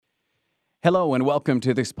Hello and welcome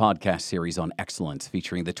to this podcast series on excellence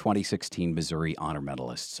featuring the 2016 Missouri Honor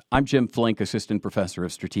Medalists. I'm Jim Flink, Assistant Professor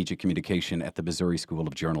of Strategic Communication at the Missouri School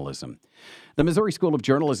of Journalism. The Missouri School of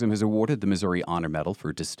Journalism has awarded the Missouri Honor Medal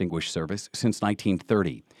for Distinguished Service since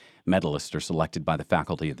 1930. Medalists are selected by the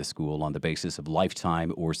faculty of the school on the basis of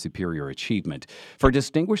lifetime or superior achievement for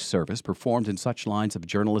distinguished service performed in such lines of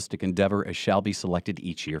journalistic endeavor as shall be selected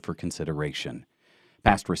each year for consideration.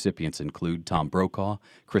 Past recipients include Tom Brokaw,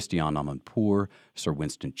 Christiane Amanpour, Sir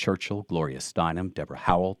Winston Churchill, Gloria Steinem, Deborah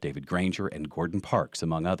Howell, David Granger, and Gordon Parks,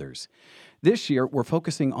 among others. This year, we're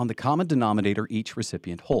focusing on the common denominator each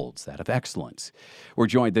recipient holds, that of excellence. We're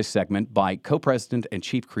joined this segment by Co-President and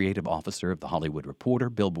Chief Creative Officer of The Hollywood Reporter,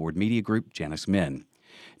 Billboard Media Group, Janice Min.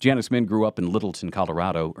 Janice Min grew up in Littleton,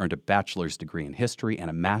 Colorado, earned a bachelor's degree in history and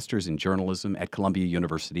a master's in journalism at Columbia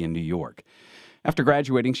University in New York. After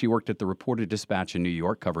graduating, she worked at the Reporter-Dispatch in New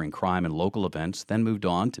York, covering crime and local events, then moved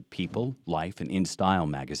on to People, Life, and InStyle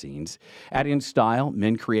magazines. At InStyle,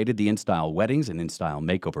 Min created the InStyle Weddings and InStyle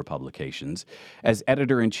Makeover publications. As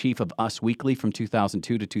editor-in-chief of Us Weekly from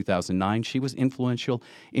 2002 to 2009, she was influential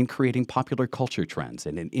in creating popular culture trends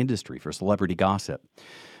and an industry for celebrity gossip.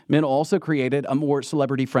 Min also created a more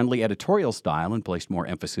celebrity-friendly editorial style and placed more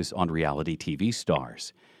emphasis on reality TV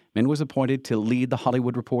stars. Min was appointed to lead The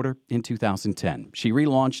Hollywood Reporter in 2010. She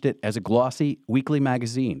relaunched it as a glossy weekly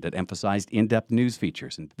magazine that emphasized in-depth news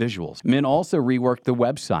features and visuals. Min also reworked the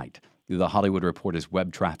website. The Hollywood Reporter's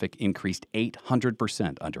web traffic increased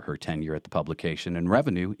 800% under her tenure at the publication, and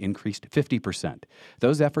revenue increased 50%.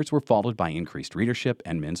 Those efforts were followed by increased readership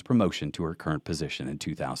and Min's promotion to her current position in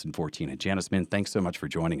 2014. And Janice Min, thanks so much for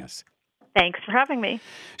joining us. Thanks for having me.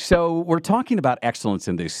 So we're talking about excellence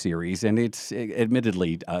in this series, and it's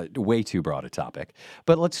admittedly way too broad a topic.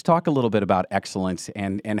 But let's talk a little bit about excellence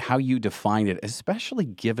and how you define it, especially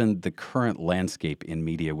given the current landscape in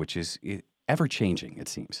media, which is ever-changing, it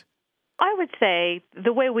seems. I would say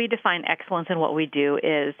the way we define excellence in what we do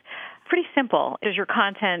is pretty simple. Does your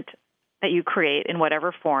content that you create in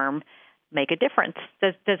whatever form make a difference?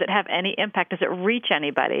 Does it have any impact? Does it reach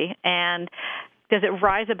anybody? And does it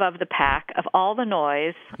rise above the pack of all the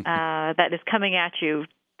noise that is coming at you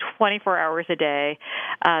 24 hours a day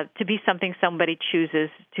to be something somebody chooses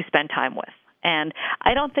to spend time with? And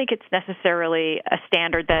I don't think it's necessarily a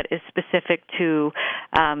standard that is specific to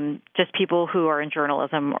just people who are in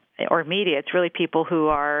journalism or media. It's really people who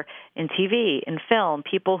are in TV, in film,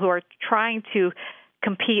 people who are trying to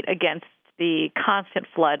compete against the constant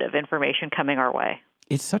flood of information coming our way.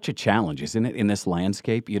 It's such a challenge, isn't it, in this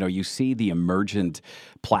landscape? You know, you see the emergent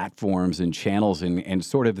platforms and channels and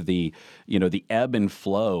sort of the ebb and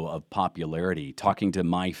flow of popularity. Talking to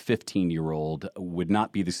my 15-year-old would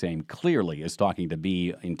not be the same, clearly, as talking to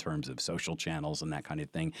me in terms of social channels and that kind of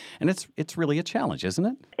thing. And it's really a challenge, isn't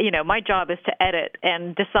it? You know, my job is to edit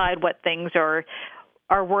and decide what things are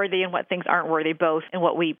worthy and what things aren't worthy, both in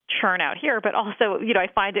what we churn out here, but also, I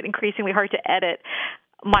find it increasingly hard to edit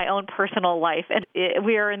my own personal life. And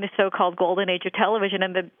we are in the so-called golden age of television,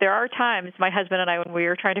 and there are times, my husband and I, when we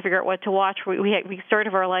were trying to figure out what to watch, we sort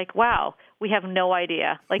of are like, wow, we have no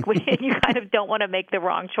idea. Like, you kind of don't want to make the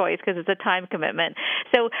wrong choice because it's a time commitment.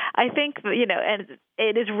 So I think, and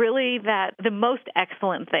it is really that the most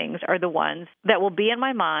excellent things are the ones that will be in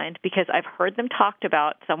my mind because I've heard them talked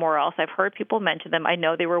about somewhere else. I've heard people mention them. I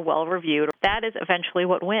know they were well reviewed. That is eventually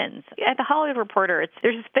what wins. At the Hollywood Reporter,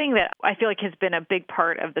 there's this thing that I feel like has been a big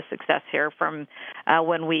part of the success here from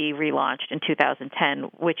when we relaunched in 2010,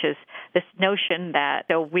 which is this notion that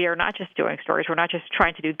we are not just doing stories, we're not just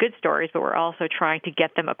trying to do good stories, but we're also trying to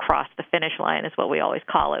get them across the finish line is what we always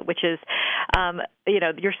call it, which is,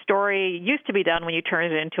 your story used to be done when you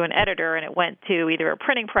turned it into an editor and it went to either a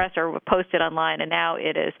printing press or posted online, and now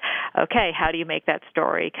it is, okay, how do you make that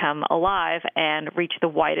story come alive and reach the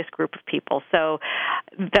widest group of people? So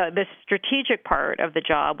the strategic part of the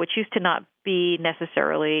job, which used to not be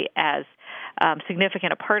necessarily as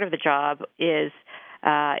significant a part of the job, is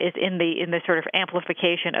in the sort of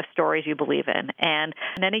amplification of stories you believe in. And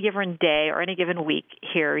on any given day or any given week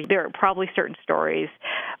here, there are probably certain stories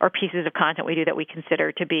or pieces of content we do that we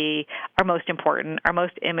consider to be our most important, our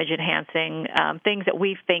most image-enhancing, things that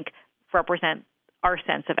we think represent our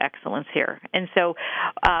sense of excellence here. And so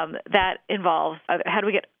that involves how do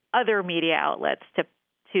we get other media outlets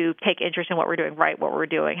to take interest in what we're doing, write what we're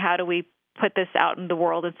doing? How do we put this out in the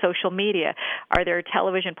world in social media? Are there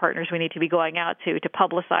television partners we need to be going out to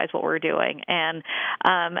publicize what we're doing? And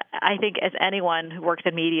I think as anyone who works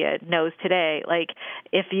in media knows today, like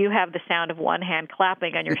if you have the sound of one hand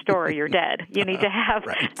clapping on your story, you're dead. You need to have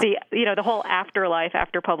the whole afterlife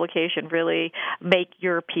after publication really make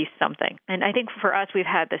your piece something. And I think for us, we've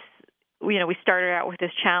had this we started out with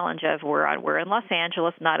this challenge of we're in Los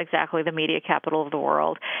Angeles, not exactly the media capital of the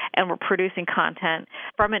world, and we're producing content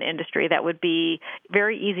from an industry that would be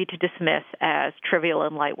very easy to dismiss as trivial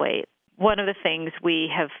and lightweight. One of the things we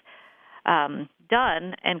have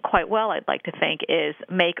done, and quite well, I'd like to think, is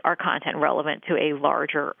make our content relevant to a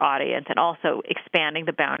larger audience and also expanding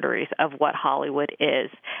the boundaries of what Hollywood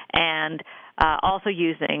is, and also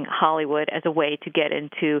using Hollywood as a way to get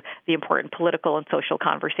into the important political and social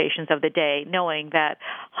conversations of the day, knowing that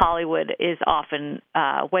Hollywood is often,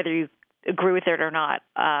 whether you agree with it or not,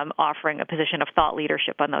 offering a position of thought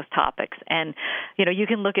leadership on those topics. And, you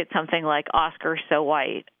can look at something like Oscar So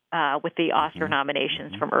White, with the Oscar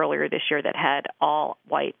nominations from earlier this year that had all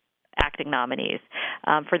white acting nominees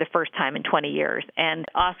for the first time in 20 years. And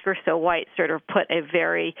Oscar So White sort of put a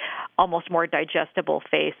very almost more digestible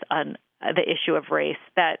face on the issue of race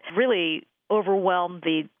that really overwhelmed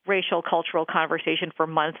the racial cultural conversation for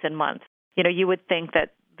months and months. You would think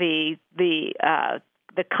that the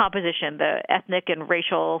composition, the ethnic and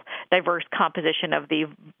racial diverse composition of the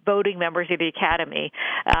voting members of the Academy,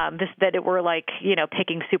 that it were like,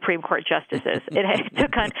 picking Supreme Court justices.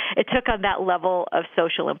 It took on that level of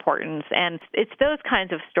social importance. And it's those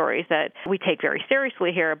kinds of stories that we take very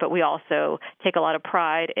seriously here, but we also take a lot of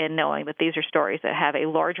pride in knowing that these are stories that have a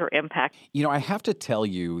larger impact. I have to tell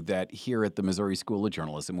you that here at the Missouri School of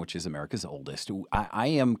Journalism, which is America's oldest, I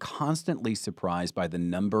am constantly surprised by the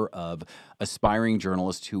number of aspiring journalists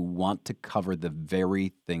who want to cover the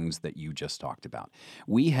very things that you just talked about.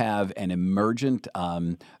 We have an emergent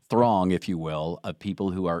throng, if you will, of people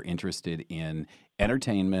who are interested in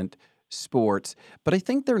entertainment, sports, but I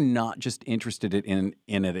think they're not just interested in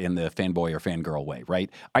it in the fanboy or fangirl way, right?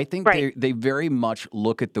 I think they very much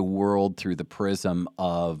look at the world through the prism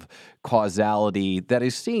of causality that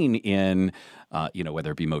is seen in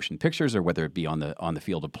whether it be motion pictures or whether it be on the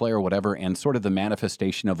field of play or whatever, and sort of the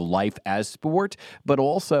manifestation of life as sport, but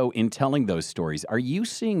also in telling those stories. Are you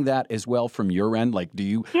seeing that as well from your end? Like,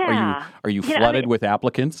 are you flooded with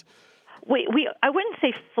applicants? I wouldn't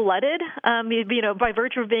say flooded. By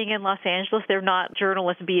virtue of being in Los Angeles, they're not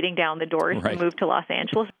journalists beating down the doors to move to Los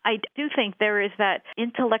Angeles. I do think there is that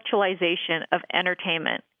intellectualization of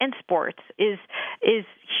entertainment and sports is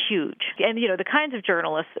huge. And, the kinds of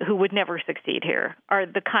journalists who would never succeed here are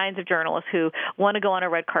the kinds of journalists who want to go on a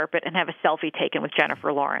red carpet and have a selfie taken with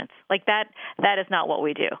Jennifer Lawrence. Like that is not what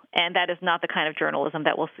we do. And that is not the kind of journalism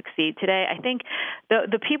that will succeed today. I think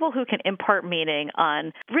the people who can impart meaning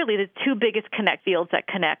on really the two biggest fields that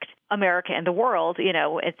connect America and the world,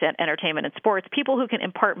 it's entertainment and sports, people who can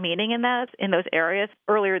impart meaning in those areas.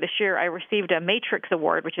 Earlier this year, I received a Matrix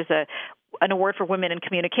Award, which is an award for women in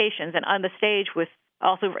communications. And on the stage with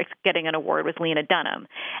also getting an award was Lena Dunham.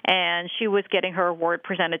 And she was getting her award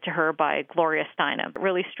presented to her by Gloria Steinem. It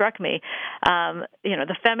really struck me.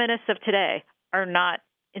 The feminists of today are not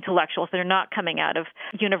intellectuals. They're not coming out of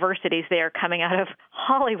universities. They are coming out of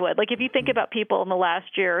Hollywood. Like if you think about people in the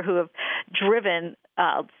last year who have driven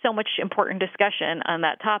so much important discussion on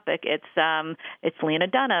that topic, it's Lena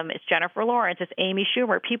Dunham, it's Jennifer Lawrence, it's Amy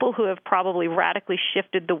Schumer, people who have probably radically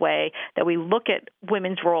shifted the way that we look at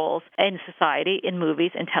women's roles in society, in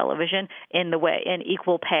movies, in television, in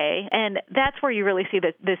equal pay. And that's where you really see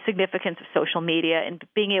the significance of social media and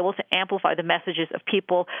being able to amplify the messages of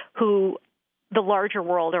people who the larger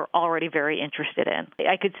world are already very interested in.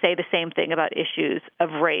 I could say the same thing about issues of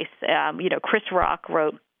race. Chris Rock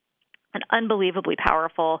wrote an unbelievably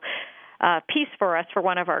powerful piece for us for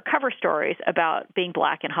one of our cover stories about being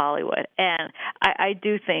black in Hollywood. And I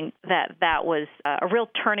do think that was a real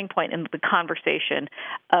turning point in the conversation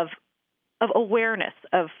of awareness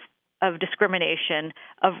of discrimination,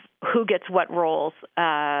 of who gets what roles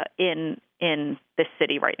in this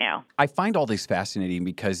city right now. I find all this fascinating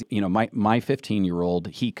because, my 15-year-old,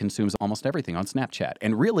 he consumes almost everything on Snapchat,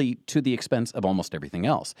 and really to the expense of almost everything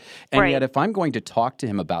else. And yet if I'm going to talk to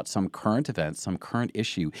him about some current event, some current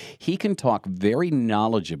issue, he can talk very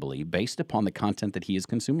knowledgeably based upon the content that he has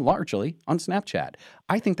consumed largely on Snapchat.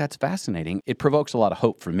 I think that's fascinating. It provokes a lot of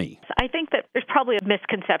hope for me. I think that there's probably a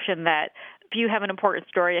misconception that if you have an important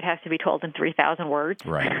story, it has to be told in 3,000 words.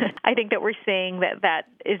 Right. I think that we're seeing that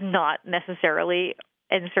is not necessarily,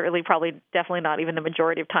 and certainly definitely not even the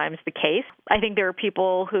majority of times, the case. I think there are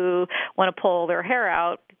people who want to pull their hair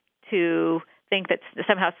out to think that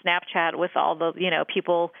somehow Snapchat with all the,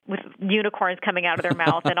 people with unicorns coming out of their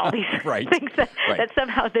mouth and all these things that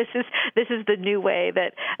somehow this is the new way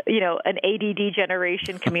that, an ADD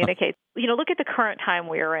generation communicates. Look at the current time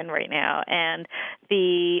we are in right now and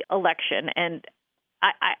the election. And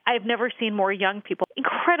I've never seen more young people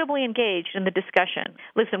incredibly engaged in the discussion.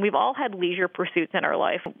 Listen, we've all had leisure pursuits in our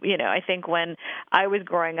life. I think when I was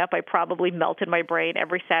growing up, I probably melted my brain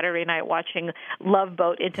every Saturday night watching Love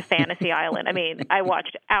Boat into Fantasy Island. I mean, I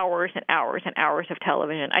watched hours and hours and hours of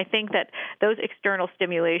television. I think that those external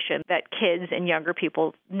stimulation that kids and younger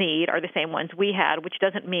people need are the same ones we had, which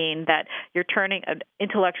doesn't mean that you're turning an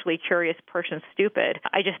intellectually curious person stupid.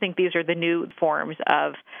 I just think these are the new forms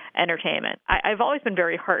of entertainment. I've always been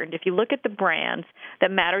very heartened. If you look at the brands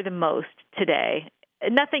that matter the most today,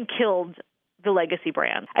 nothing killed the legacy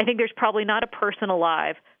brand. I think there's probably not a person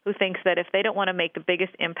alive who thinks that if they don't want to make the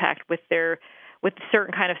biggest impact with a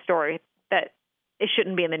certain kind of story, that it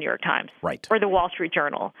shouldn't be in the New York Times, right, or the Wall Street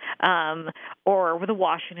Journal, or the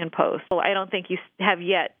Washington Post. So I don't think you have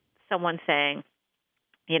yet someone saying,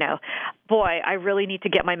 boy, I really need to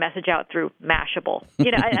get my message out through Mashable. I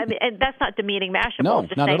mean, and that's not demeaning Mashable. No, it's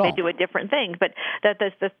just not saying at they all. do a different thing. But that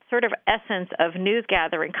the sort of essence of news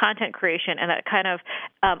gathering, content creation, and that kind of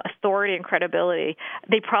authority and credibility,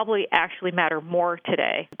 they probably actually matter more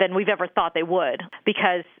today than we've ever thought they would,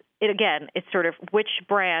 because it's sort of which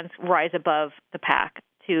brands rise above the pack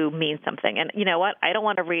to mean something. And you know what? I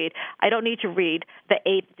don't need to read the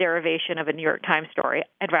 8th derivation of a New York Times story.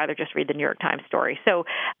 I'd rather just read the New York Times story. So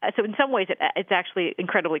in some ways, it's actually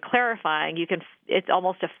incredibly clarifying. It's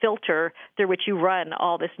almost a filter through which you run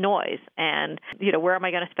all this noise. And, where am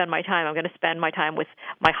I going to spend my time? I'm going to spend my time with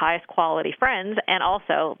my highest quality friends and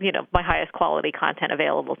also, my highest quality content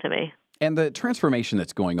available to me. And the transformation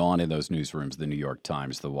that's going on in those newsrooms, the New York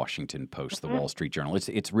Times, the Washington Post, the Wall Street Journal,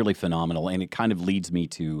 it's really phenomenal. And it kind of leads me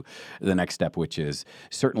to the next step, which is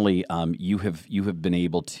certainly you have been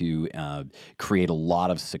able to create a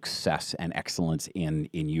lot of success and excellence in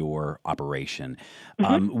your operation.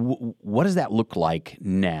 What does that look like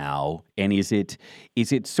now? And is it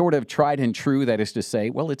sort of tried and true, that is to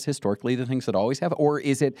say, well, it's historically the things that always have, or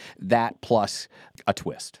is it that plus a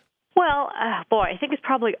twist? Well, I think it's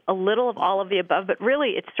probably a little of all of the above, but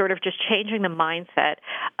really it's sort of just changing the mindset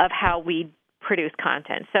of how we produce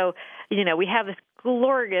content. So, we have this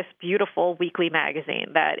glorious, beautiful weekly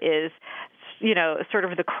magazine that is, sort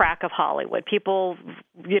of the crack of Hollywood. People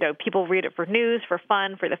read it for news, for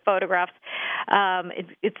fun, for the photographs.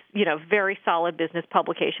 It's very solid business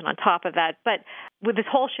publication on top of that. But with this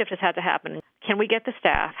whole shift has had to happen. Can we get the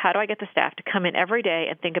staff? How do I get the staff to come in every day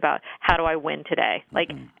and think about how do I win today?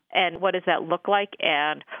 And what does that look like?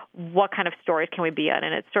 And what kind of stories can we be on?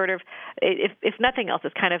 And it's sort of, if nothing else,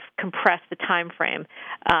 it's kind of compressed the time frame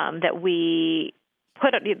that we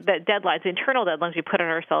put the deadlines, the internal deadlines we put on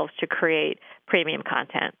ourselves to create premium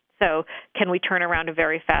content. So can we turn around a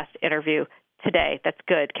very fast interview today? That's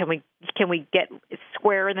good. Can we get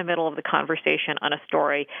square in the middle of the conversation on a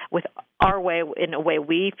story with our way, in a way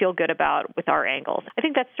we feel good about, with our angles? I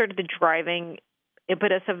think that's sort of the driving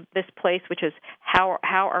impetus of this place, which is how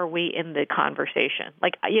are we in the conversation?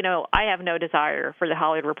 I have no desire for the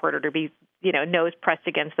Hollywood Reporter to be, nose pressed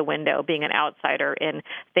against the window, being an outsider in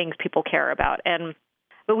things people care about.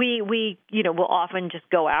 But we will often just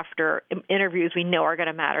go after interviews we know are going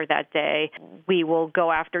to matter that day. We will go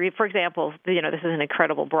after, for example, this is an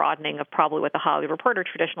incredible broadening of probably what the Hollywood Reporter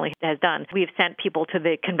traditionally has done. We've sent people to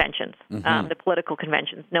the conventions, the political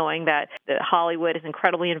conventions, knowing that Hollywood is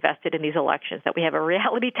incredibly invested in these elections, that we have a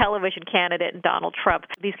reality television candidate in Donald Trump.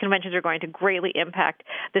 These conventions are going to greatly impact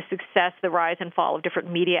the success, the rise and fall of different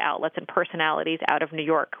media outlets and personalities out of New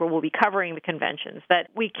York who will be covering the conventions, that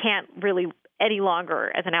we can't really any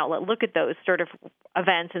longer as an outlet look at those sort of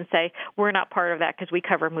events and say, we're not part of that because we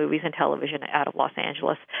cover movies and television out of Los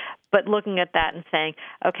Angeles. But looking at that and saying,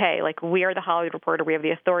 okay, we are the Hollywood Reporter, we have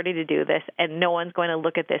the authority to do this, and no one's going to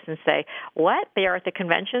look at this and say, what? They are at the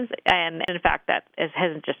conventions? And in fact, that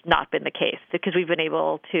has just not been the case, because we've been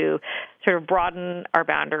able to sort of broaden our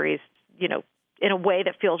boundaries, in a way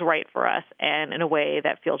that feels right for us and in a way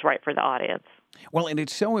that feels right for the audience. Well, and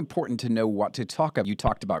it's so important to know what to talk about. You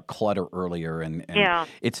talked about clutter earlier, and yeah.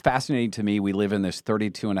 It's fascinating to me. We live in this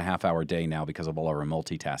 32-and-a-half-hour day now because of all our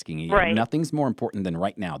multitasking. Right. Nothing's more important than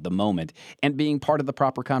right now, the moment, and being part of the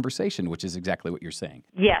proper conversation, which is exactly what you're saying.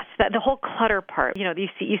 Yes, the whole clutter part. You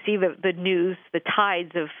see the news, the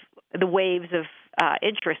tides of the waves of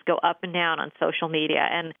interest go up and down on social media,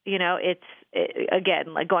 and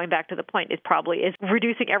again, going back to the point, it probably is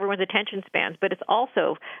reducing everyone's attention spans, but it's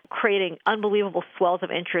also creating unbelievable swells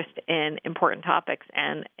of interest in important topics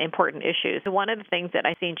and important issues. One of the things that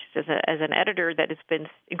I think, just as an editor, that has been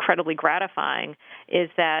incredibly gratifying is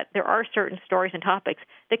that there are certain stories and topics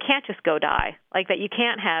that can't just go die. Like that, you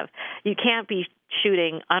can't be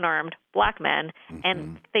shooting unarmed black men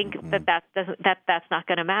and think that's not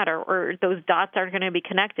going to matter, or those dots aren't going to be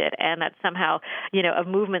connected, and that somehow, a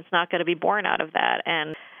movement's not going to be born out of that.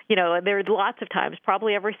 And there are lots of times,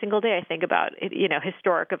 probably every single day, I think about,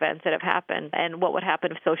 historic events that have happened and what would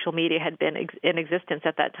happen if social media had been in existence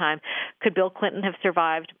at that time. Could Bill Clinton have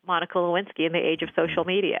survived Monica Lewinsky in the age of social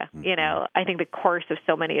media? I think the course of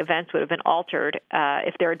so many events would have been altered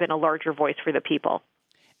if there had been a larger voice for the people.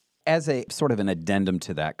 As a sort of an addendum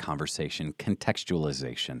to that conversation,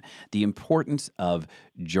 contextualization, the importance of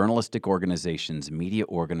journalistic organizations, media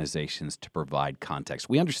organizations to provide context.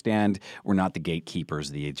 We understand we're not the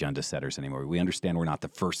gatekeepers, the agenda setters anymore. We understand we're not the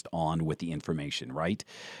first on with the information, right?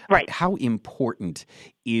 Right. How important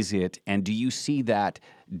is it, and do you see that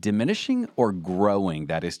diminishing or growing,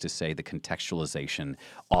 that is to say, the contextualization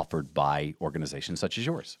offered by organizations such as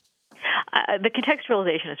yours? The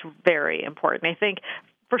contextualization is very important. I think,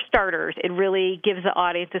 for starters, it really gives the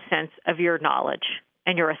audience a sense of your knowledge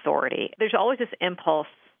and your authority. There's always this impulse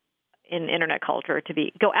in internet culture to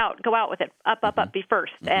go out with it, up, be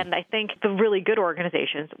first. And I think the really good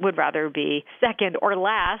organizations would rather be second or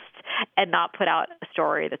last and not put out a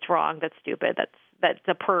story that's wrong, that's stupid, that's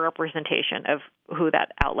a poor representation of who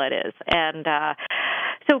that outlet is. And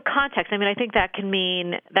so context, I think that can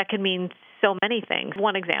mean so many things.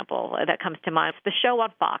 One example that comes to mind is the show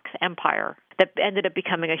on Fox, Empire, that ended up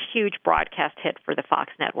becoming a huge broadcast hit for the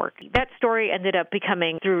Fox network. That story ended up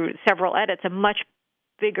becoming, through several edits, a much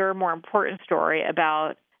bigger, more important story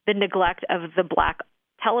about the neglect of the black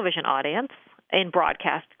television audience in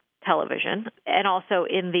broadcast television, and also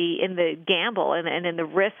in the gamble and in the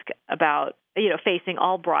risk about facing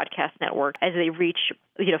all broadcast networks as they reach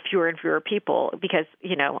fewer and fewer people, because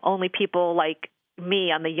only people like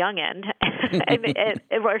me on the young end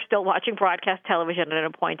and we're still watching broadcast television at an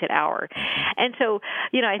appointed hour. And so,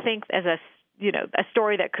 I think as a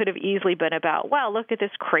story that could have easily been about, wow, look at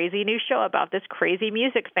this crazy new show about this crazy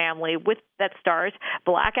music family that stars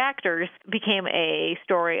black actors, became a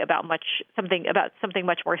story about something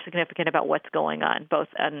much more significant about what's going on, both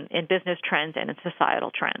in business trends and in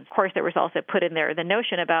societal trends. Of course, there was also put in there the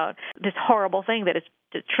notion about this horrible thing that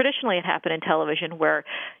traditionally had happened in television, where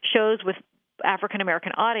shows with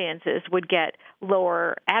African-American audiences would get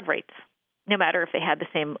lower ad rates, no matter if they had the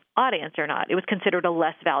same audience or not. It was considered a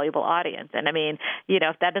less valuable audience. And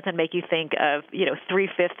if that doesn't make you think of,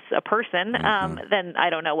 3/5 a person, then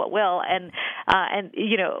I don't know what will. And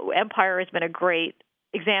Empire has been a great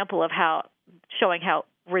example of showing how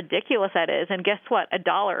ridiculous that is. And guess what?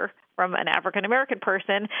 $1 from an African-American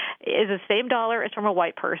person is the same dollar as from a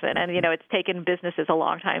white person. And, it's taken businesses a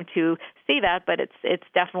long time to see that, but it's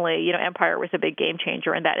definitely, Empire was a big game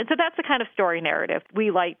changer in that. And so that's the kind of story narrative we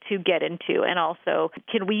like to get into, and also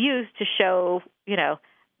can we use to show,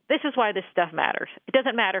 this is why this stuff matters. It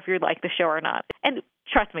doesn't matter if you like the show or not. And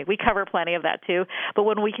trust me, we cover plenty of that too. But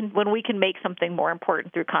when we can make something more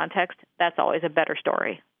important through context, that's always a better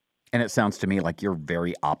story. And it sounds to me like you're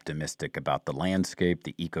very optimistic about the landscape,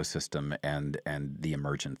 the ecosystem, and the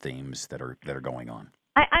emergent themes that are going on.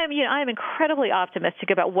 I'm incredibly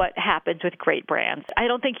optimistic about what happens with great brands. I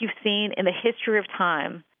don't think you've seen in the history of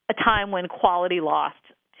time a time when quality lost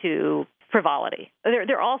to frivolity.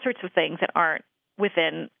 There are all sorts of things that aren't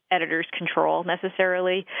within editors' control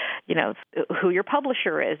necessarily. Who your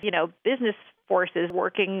publisher is. Business forces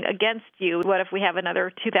working against you. What if we have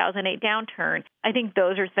another 2008 downturn? I think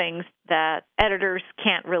those are things that editors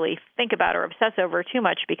can't really think about or obsess over too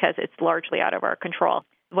much because it's largely out of our control.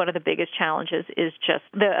 One of the biggest challenges is just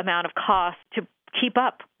the amount of cost to keep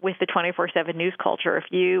up with the 24/7 news culture. If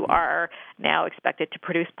you are now expected to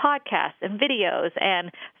produce podcasts and videos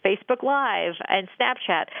and Facebook Live and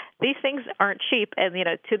Snapchat, these things aren't cheap. And,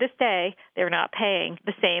 to this day, they're not paying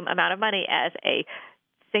the same amount of money as a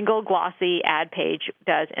single glossy ad page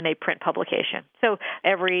does in a print publication. So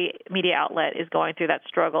every media outlet is going through that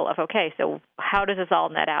struggle of, okay, so how does this all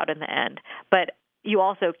net out in the end? But you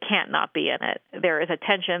also can't not be in it. There is a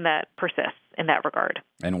tension that persists in that regard.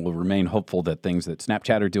 And we'll remain hopeful that things that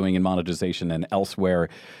Snapchat are doing in monetization and elsewhere,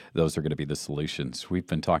 those are going to be the solutions. We've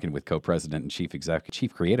been talking with co-president and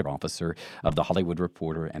chief creative officer of The Hollywood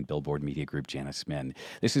Reporter and Billboard Media Group, Janice Min.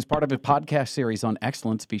 This is part of a podcast series on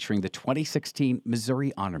excellence featuring the 2016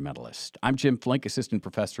 Missouri Honor Medalist. I'm Jim Flink, assistant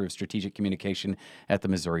professor of strategic communication at the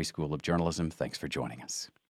Missouri School of Journalism. Thanks for joining us.